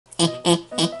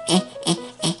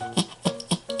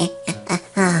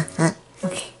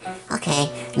Okay,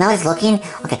 now he's looking.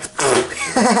 Okay.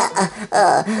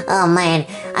 Oh man,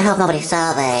 I hope nobody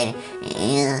saw that.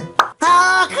 Yeah.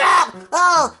 Oh crap!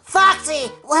 Oh, Foxy,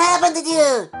 what happened to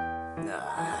you?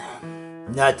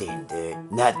 Nothing,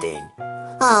 dude. Nothing.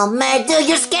 Oh man, dude,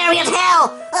 you're scary as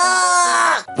hell!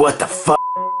 Ah! What the fuck?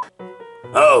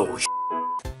 Oh,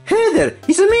 Hey there,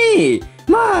 it's me,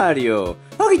 Mario.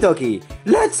 Okie dokie,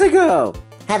 let's go.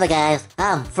 Hello guys,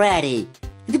 I'm Freddy.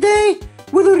 Today,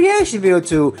 we'll do a reaction video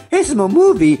to SML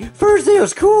movie First Day of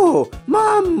School.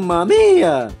 Mamma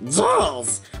mia!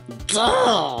 Dolls!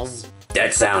 Dolls!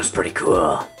 that sounds pretty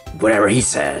cool. Whatever he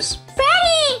says.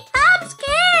 Freddy! I'm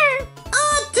scared!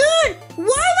 Oh dude!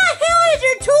 Why the hell is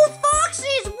there two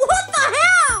foxes? What the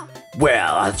hell?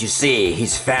 Well, as you see,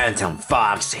 he's Phantom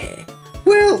Foxy.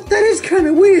 Well, that is kind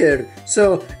of weird.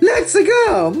 So, let's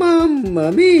go,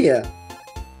 mamma mia.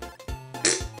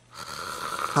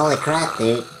 Holy crap,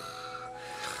 dude.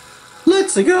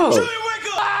 Let's go. Wake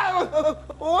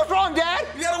up! What's wrong, Dad?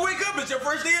 You gotta wake up. It's your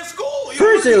first day of school.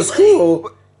 First day of school?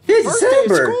 It's First day of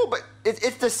December. school, but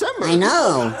it's December. I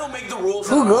know. I don't make the rules.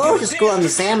 Who goes to school in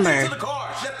December? I know,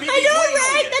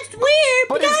 right? That's weird.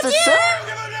 But it's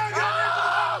December.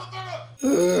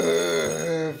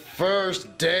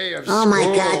 First day of school. Oh my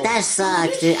god, that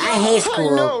sucks, dude. I hate I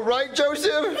school. know, right,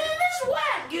 Joseph?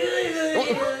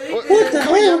 What What the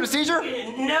Cody, you hell? having a seizure?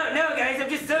 No, guys, I'm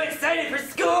just so excited for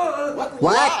school. What?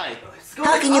 Why? School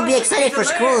How is can you be awesome. excited for It's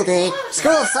school, hilarious. dude?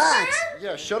 School sucks.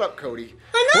 Yeah, shut up, Cody.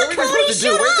 I know, What are we supposed to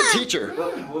do? Cody, Where's shut the up. teacher?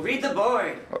 We'll read the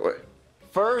board.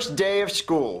 First day of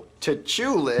school.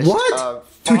 To-do list. What?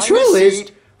 Find To-do a list?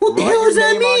 seat, What the write hell your does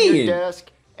that name on your mean?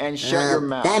 desk, and shut your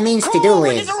mouth. That means to-do Cool, we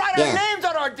get list. to write our Yeah. names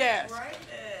on our desk.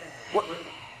 What?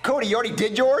 Cody, you already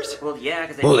did yours? Well, yeah,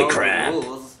 because I Holy know all crap. the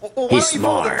rules. Well, why He's don't you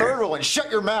follow the smart. third rule and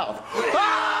shut your mouth?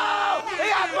 Oh! He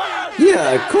got burned!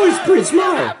 Yeah, Cody's pretty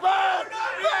smart.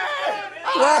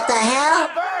 What the hell?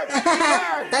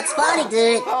 Burned! That's funny,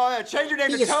 dude. Oh, yeah, change your name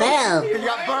He to just Toast. fell. You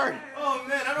got burned. Oh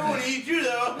man, I don't want to eat you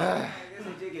though. I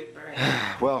did get burned.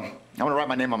 Well, I'm gonna write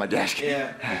my name on my desk.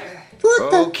 Yeah.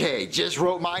 What the? Okay, just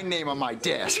wrote my name on my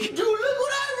desk. Dude, look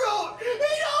what I wrote.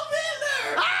 Adolf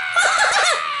Hitler.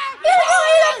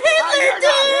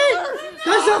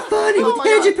 That's not funny. Oh What my the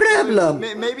hell's your God. problem?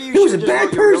 Maybe you He was a should just bad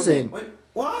wrote your real person. name.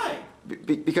 Why?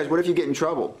 Because what if you get in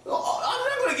trouble? Oh, I'm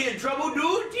not gonna get in trouble,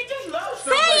 dude. Teachers love stuff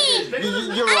Freddy! like this. They're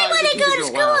gonna- You're right. wanna the go to teacher's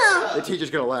gonna laugh. school. The teacher's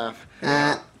gonna laugh.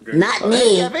 Not Hey,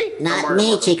 me. Jeffy? Not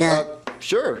me, Chica.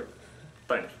 Sure.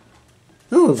 Thank you.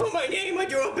 Oh, For my name, I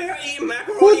drew a bear eating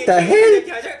macaroni What and the cheese in hell? the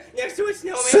desert next to a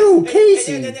snowman. So,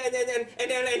 Casey. And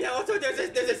then also there's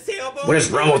a sailboat. What is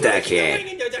wrong with that kid?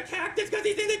 And there's a cactus because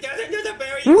he's in the desert. And there's a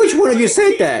berry. Which one of you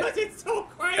said that? Because it's so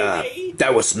crazy.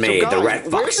 That was me, Guys, the Red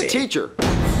where's the Foxy. teacher?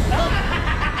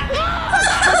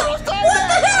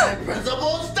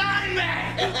 Principal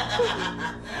Steinbeck!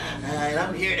 And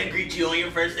I'm here to greet you on your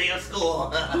first day of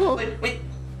school. Wait,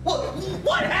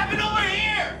 what happened over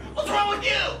here? What's wrong with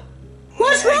you?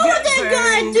 What's wrong with that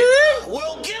guy, dude?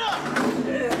 Well, get up!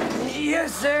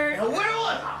 Yes, sir. Now, where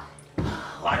was I?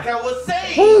 Like I was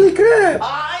saying, holy crap.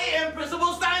 I am Principal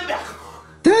Steinbeck.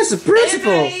 That's the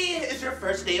principal. Today is your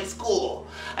first day of school.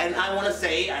 And I want to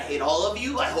say, I hate all of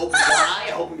you. I hope you die.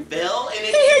 I hope you fail. And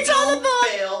if hates you all of us.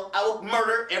 fail, I will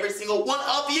murder every single one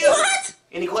of you. What?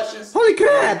 Any questions? Holy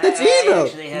crap, that's evil.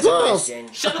 Dolls.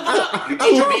 Shut the fuck up. Your I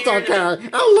teacher love be that here guy.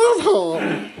 I love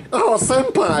him. Oh,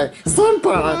 senpai.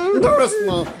 Senpai. Notice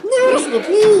me. Notice me,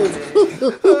 please.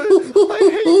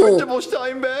 I hate Principal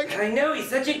Steinbeck. I know, he's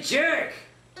such a jerk.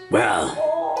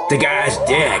 Well, the guy's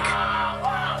dick.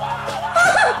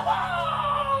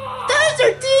 That's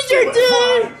our teacher,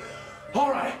 dude.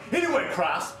 Alright, anyway,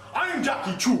 class, I am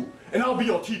Jackie Chu, and I'll be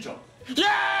your teacher.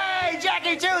 Yay!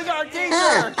 Jackie Chu's our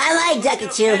teacher! I like Jackie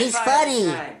Chu. He's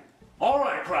funny.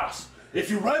 Alright, class, if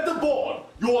you read the board,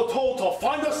 you are told to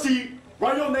find a seat,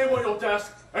 write your name on your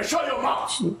desk, and shut your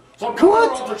mouth. So I'm coming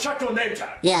What? around to check your name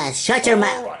tag. Yeah, shut your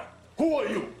mouth. Alright, who are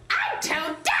you? I'm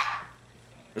Toad Duck.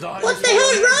 Is that how What you the spell hell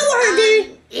is it? wrong with her,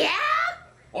 dude? Yeah?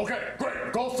 Okay,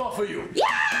 great, gold star for you. Yeah!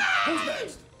 Who's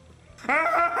next?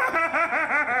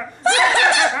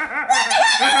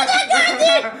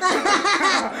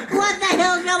 What the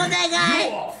hell's wrong with that guy?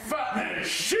 Oh, fat man is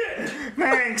shit!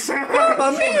 Thanks.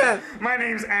 Mamma mia. My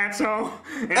name's Atso.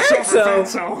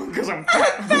 Atso? Because I'm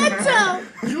fat.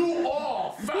 You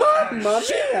are fat man Mamma is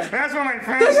shit! mia. That's what my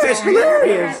friends That's tell me.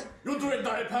 hilarious. You drink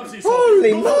Diet Pepsi,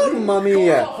 Holy go for you. mamma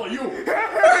mia. Go for you. What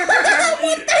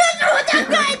the hell's wrong with that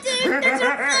guy, dude? That's so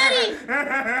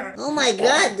funny. Oh my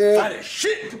god, dude. Fat as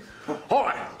shit! All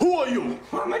right, who are you?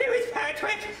 My name is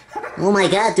Patrick. Oh my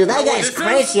god, dude, that guy's this is-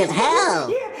 crazy as hell.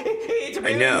 It's a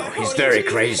I know, he's very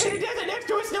crazy. Next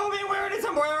to a snowman wearing a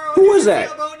sombrero. Who was that?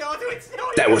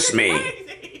 That was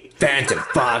me. Phantom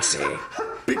Foxy.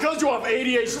 Because you have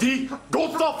ADHD,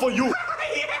 go stuff for you.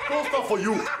 Go stuff for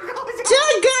you.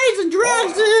 Tell guys and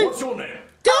drugs, dude. What's your name?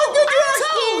 Don't do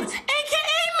drugs, kids.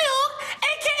 AKA Milk,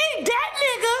 AKA that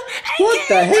nigga, What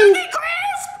the AKA hell? Jimmy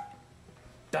Crisp.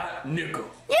 That nigga.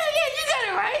 Yeah, you got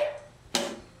it right.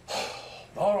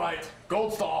 All right,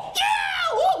 Gold Star.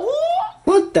 Yeah, woo woo.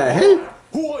 What the hell?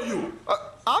 Who are you?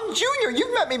 I'm Junior.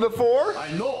 You've met me before.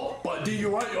 I know, but did you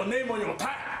write your name on your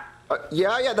tag?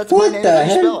 Yeah, that's my What name. the How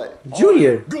do you spell hell? it?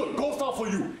 Junior. Good, Gold Star for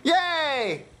you.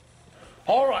 Yay!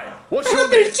 All right, what's your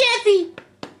Brother name? Jeffy.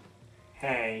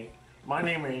 Hey, my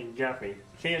name is Jeffy.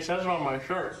 See, it says it on my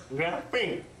shirt.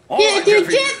 Jeffy. All Yeah, right, dude,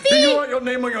 Did you Jeffy. write your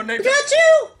name on your name tag? Got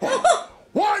you.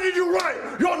 Why did you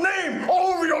write your name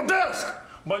all over your desk?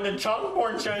 But the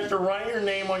chalkboard says to write your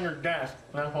name on your desk.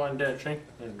 That's what I did, see?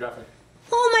 It's Jeffy.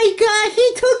 Oh my god,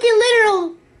 he took it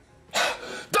literal.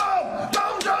 Dumb!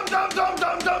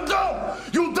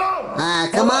 You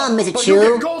dumb! Come on, Mr. But you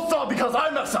Chu. get Gold Star because I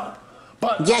mess up.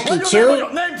 But Jackie write your Chu? name on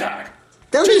your name tag.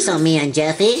 Don't be so mean,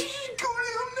 Jeffy. Cody,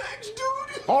 I'm next,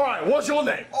 dude. All right, what's your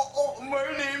name? My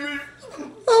name is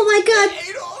Oh my god.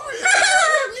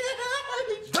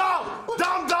 Dumb! Oh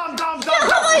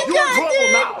my You're God, in trouble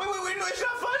dude. now. Wait, no, it's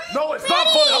not funny. No, it's not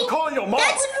funny. I'm calling your mom.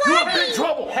 That's You're in funny. big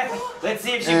trouble. Let's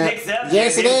see if she picks up.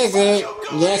 Yes, it is.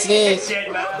 Yes, it is.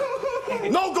 Shit,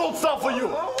 Mom. No gold stuff for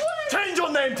you. Change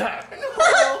your name tag.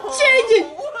 Change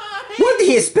it. What did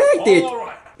he expect it? All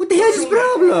right. What the hell's his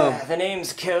problem? The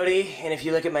name's Cody, and if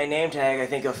you look at my name tag, I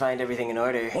think you'll find everything in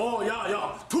order. Oh,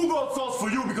 yeah. 2 gold stars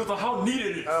for you because of how neat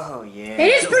it is. Oh, yeah.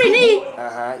 It is pretty neat.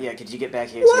 Uh-huh, yeah, could you get back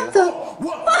here, What too? the?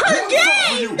 What? Oh,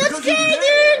 Gay! gay. That's gay,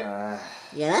 dude.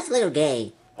 Yeah, that's a little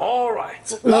gay. All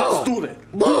right. Last student.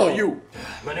 Who are you?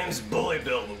 My name's Bully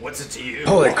Bill. What's it to you?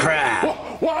 Holy crap.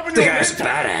 What happened The to your guy's name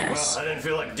tag? badass. I didn't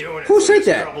feel like doing it. Who so I said just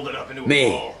that? crumbled it up into a Me,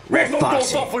 ball. Red No gold Foxy.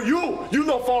 star for you. You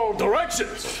don't follow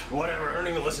directions. Whatever. I don't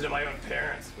even listen to my own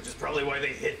parents, which is probably why they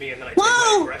hit me and then I take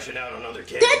Whoa. my aggression out on other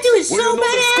kids. That dude is Well, so you know the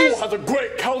badass. school has a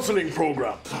great counseling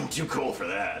program. I'm too cool for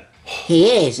that.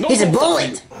 He is. No He's a gold star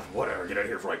for bullet. Whatever. Get out of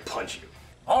here before I punch you.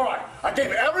 All right, I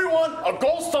gave everyone a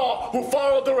gold star who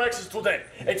followed directions today,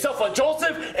 except for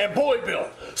Joseph and Boy Bill.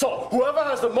 So whoever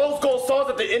has the most gold stars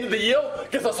at the end of the year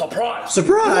gets a surprise.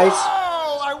 Surprise.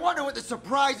 Oh, I wonder what the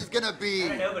surprise is gonna be.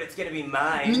 I know, but it's gonna be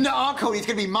mine. No, Cody, it's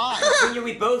gonna be mine. Junior,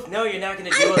 we both know you're not gonna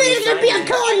do I all bet the it's gonna be a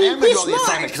assignments. Cody. I'm gonna He's do all the assignments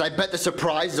smart. because I bet the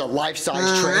surprise is a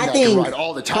life-size train I that I can think ride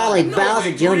all the time. probably Bowser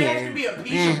It has Junior. to be a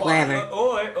piece of Whatever.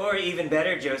 Or even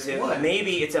better, Joseph,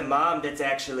 maybe it's a mom that's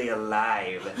actually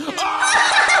alive.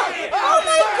 Oh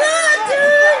my god,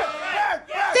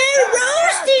 dude! They're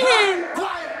roasting him!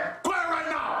 Quiet right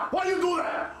now! Why you do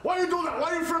that?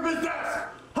 Why you flip his desk?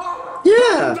 Huh?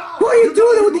 Yeah. Why are you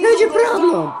doing that? What the hell's your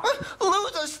problem?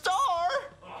 Lose a star?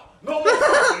 No more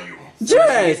stars for you.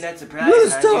 Jess, That surprise, Blue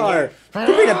huh, Star.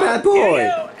 You're being a bad boy.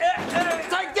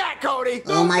 Take that, Cody.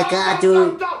 Oh my god,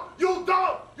 dude. You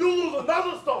dumb! You lose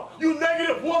another star! You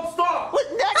 -1 star! What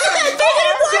I got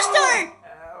negative 1 star!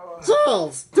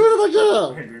 Charles, do it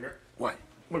again. What?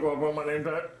 Look what my name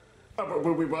tag. I put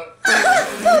booby butt.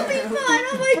 Poopy fun,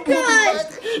 oh my god!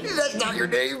 That's not your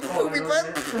name, Poopy Butt.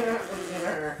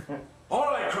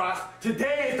 Alright, class.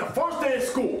 Today is the first day of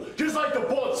school, just like the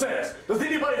board says. Does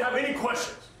anybody have any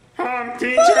questions?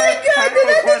 Teacher, Oh my God, I have dude, a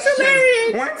that's question.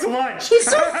 hilarious. When's lunch? He's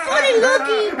so funny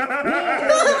looking!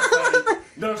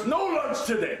 There's no lunch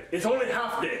today. It's only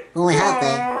half day. Only half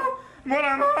day. Oh, but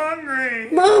I'm hungry.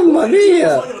 Mamma What's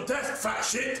mia. on your desk, fat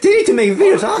shit? They need to make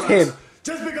videos of him.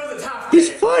 Just because it's half day. He's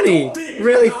funny. don't think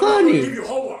Really I'm gonna funny. give you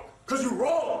homework. Cause you're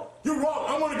wrong. You're wrong.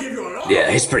 I'm gonna give you a lot.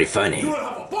 Yeah, he's pretty funny. You're gonna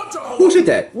have a bunch of homework. Who said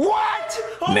that? What?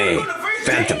 Me, On the first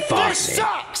Phantom day? Foxy. This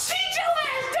sucks. Teach your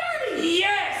ass dirty!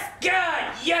 Yes! God,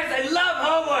 yes, I love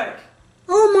homework!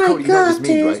 Oh my Cody, you know what god, this means,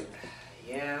 dude. right?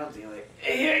 Yeah, I'll do it.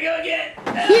 Here we go again!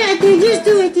 Yeah, dude, just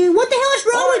do it, dude. What the hell is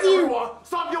wrong with you? Everyone,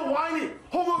 stop your whining.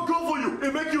 Homework good for you.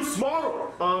 It make you smarter.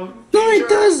 No, Teacher, it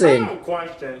doesn't. I have a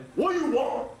question. What do you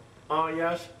want?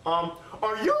 Yes.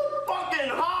 Are you fucking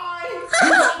high?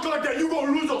 You talk like that, you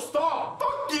gonna lose your star.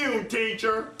 Fuck you,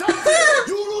 teacher. That's it.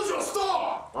 You lose your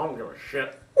star. I don't give a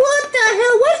shit. What the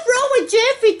hell? What's wrong with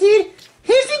Jeffy, dude?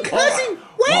 He's been cussing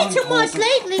way too much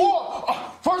lately.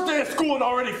 First day of school and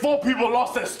already 4 people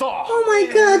lost their star. Oh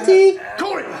my god, dude.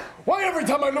 Cody, why every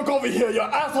time I look over here, your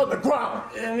ass on the ground?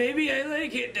 Maybe I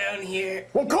like it down here.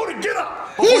 Well, Cody, get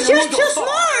up. He's before you just lose your too star.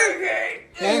 smart.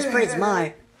 Yeah, he's pretty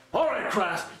smart. Alright,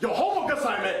 class, your homework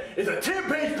assignment is a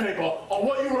 10-page paper on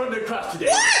what you learned in class today.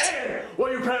 What? And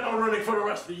what you plan on learning for the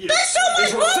rest of the year. That's so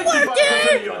much homework,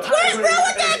 dude! What's wrong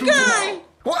with that guy?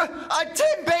 What? A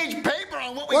 10-page paper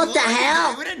on what we What the learned hell?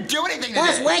 today? We didn't do anything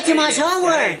That's today. way too much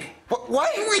homework. What?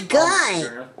 Oh my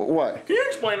god. What? Can you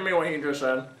explain to me what he just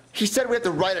said? He said we have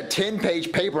to write a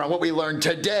 10-page paper on what we learned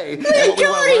today and Hey, what we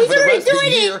want to Johnny, learn for the he's rest of the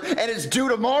already year, doing and it's due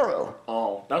tomorrow.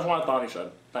 Oh, that's what I thought he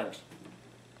said. Thanks.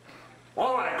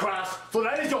 Alright, class, so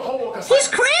that is your homework assignment. He's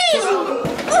crazy.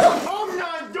 I'm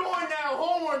not doing that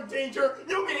homework, teacher.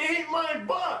 You can eat my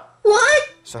butt. What?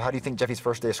 So how do you think Jeffy's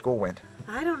first day of school went?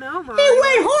 I don't know, Mom. It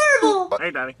went horrible. Hey,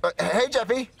 Daddy. Hey,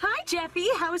 Jeffy. Hi, Jeffy.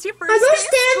 How was your first Are day those of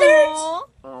standards?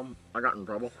 school? I got in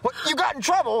trouble. What? You got in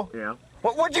trouble? Yeah.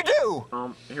 What'd you do?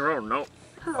 He wrote a note.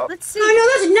 Oh, let's see. Oh no,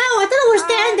 that's no. I thought it was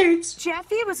standards.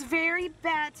 Jeffy was very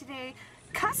bad today.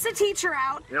 Cussed the teacher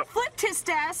out. Yep. Flipped his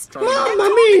desk. Mamma and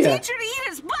told mia. the teacher to eat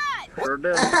his butt. Sure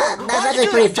did. That's actually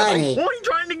pretty funny. Well, he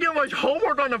trying to give us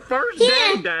homework on the first Yeah.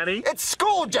 day, Daddy. It's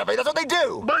school, Jeffy. That's what they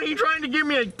do. But he trying to give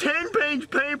me a 10-page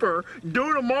paper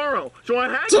due tomorrow. So I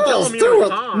had to tell him he do was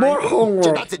it. high. More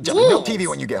homework. That's it, Jeffy. No TV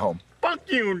when you get home. Fuck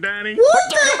you, Daddy. What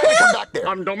Don't the make me come hell? back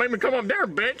there. Don't make me come up there,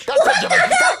 bitch. That's it, Jeffy.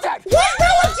 That's it. What's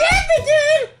wrong with Jeffy,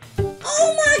 dude? Oh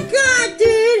my god,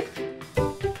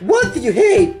 dude. What do you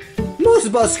hate most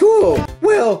about school?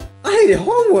 Well, I hated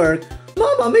homework.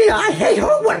 Mamma mia, I hate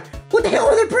homework. What the hell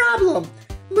is the problem?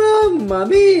 Mamma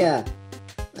mia.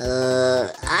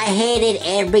 I hated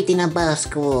everything about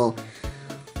school.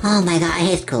 Oh my god, I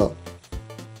hate school.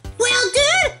 Well,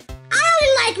 dude, I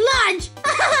only like lunch. I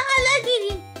like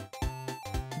eating.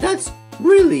 That's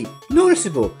really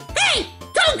noticeable. Hey,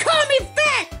 don't call me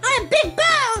fat. I'm big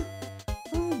boned.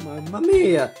 Oh, mamma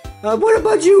mia. What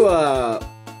about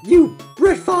you,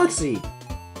 Red Foxy?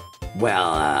 Well,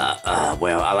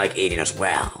 I like eating as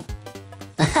well.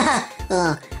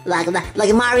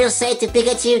 Like Mario said to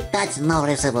Pikachu, that's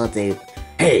noticeable, dude.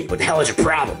 Hey, what the hell is your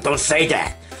problem? Don't say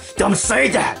that. Don't say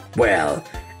that. Well,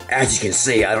 as you can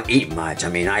see, I don't eat much. I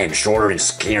mean, I am shorter and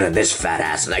skinnier than this fat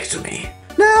ass next to me.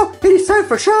 Now it is time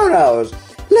for shoutouts.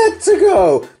 Let's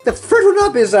go. The first one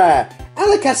up is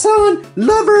Alec Hassan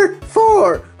Lover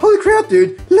 4. Holy crap,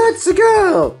 dude. Let's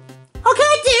go.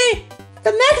 Okay, dude.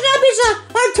 The next up is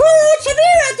Arturo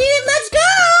Chavira, dude. Let's go.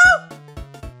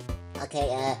 Okay,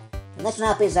 the next one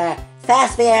up is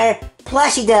Fast Bear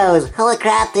Plushy Does. Holy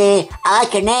crap, dude. I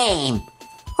like your name.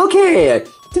 Okay,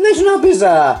 the next one up is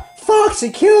Foxy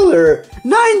Killer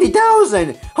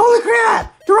 90,000. Holy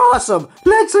crap, you're awesome.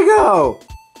 Let's go.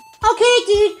 Okay,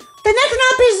 dude. The next one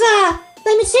up is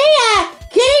let me see,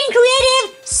 Getting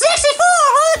Creative 64.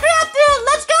 Holy crap, dude.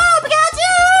 Let's go,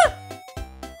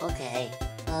 Pikachu. Okay.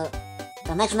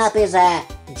 The next one up is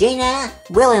Gina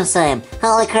Williamson.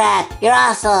 Holy crap, you're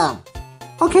awesome.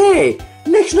 Okay,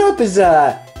 next one up is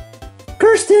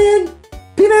Kirsten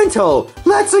Pimentel.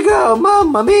 Let's go,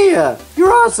 mamma mia.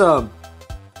 You're awesome.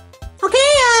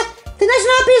 Okay, the next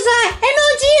one up is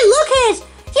MLG Lucas.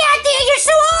 Yeah, dude, you're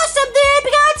so awesome, dude,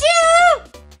 Pikachu.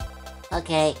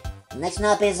 Okay, next one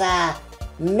up is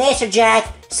Mr.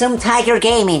 Jack Some Tiger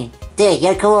Gaming. Dude,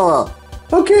 you're cool.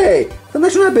 Okay, the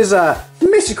next one up is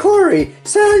Mr. Corey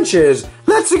Sanchez.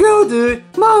 Let's go, dude.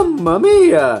 Mamma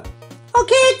mia.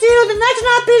 Okay, dude, the next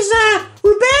one up is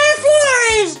Ruben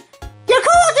Flores. You're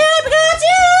cool, dude,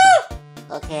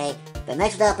 Pikachu. Okay, the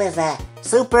next one up is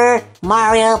Super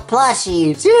Mario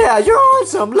Plushes. Yeah, you're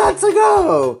awesome. Let's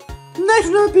go. Next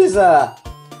one up is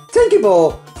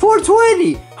Tinkerbell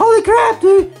 420. Holy crap,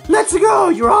 dude. Let's go.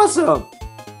 You're awesome.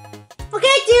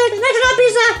 Okay, dude, the next one up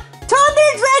is Thunder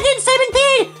Dragon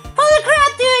 17. Holy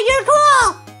crap, dude, you're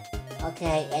cool.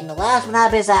 Okay, and the last one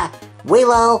up is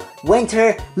Willow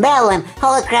Winter Melon.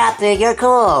 Holy crap, dude, you're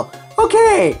cool.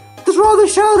 Okay, those are all the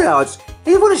shoutouts. If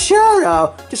you want a shout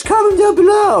out, just comment down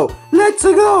below. Let's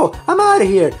go. I'm out of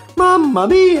here. Mamma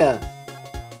mia.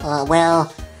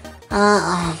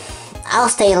 I'll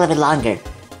stay a little bit longer.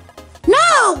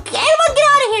 No! Everyone get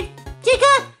out of here!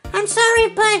 Chica, I'm sorry,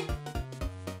 but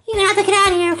you're gonna have to get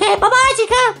out of here, okay? Bye-bye,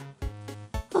 Chica!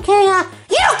 Okay, get out of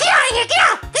here! Get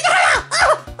out! Get the hell out!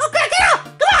 Oh, okay, get out!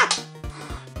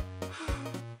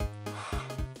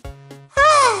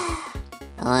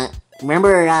 Come on!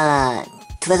 Remember,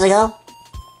 2 days ago?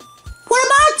 What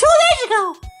about 2 days ago?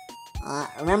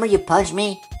 Remember you punched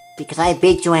me? Because I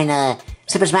beat you in,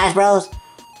 Super Smash Bros?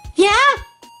 Yeah?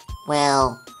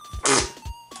 Well,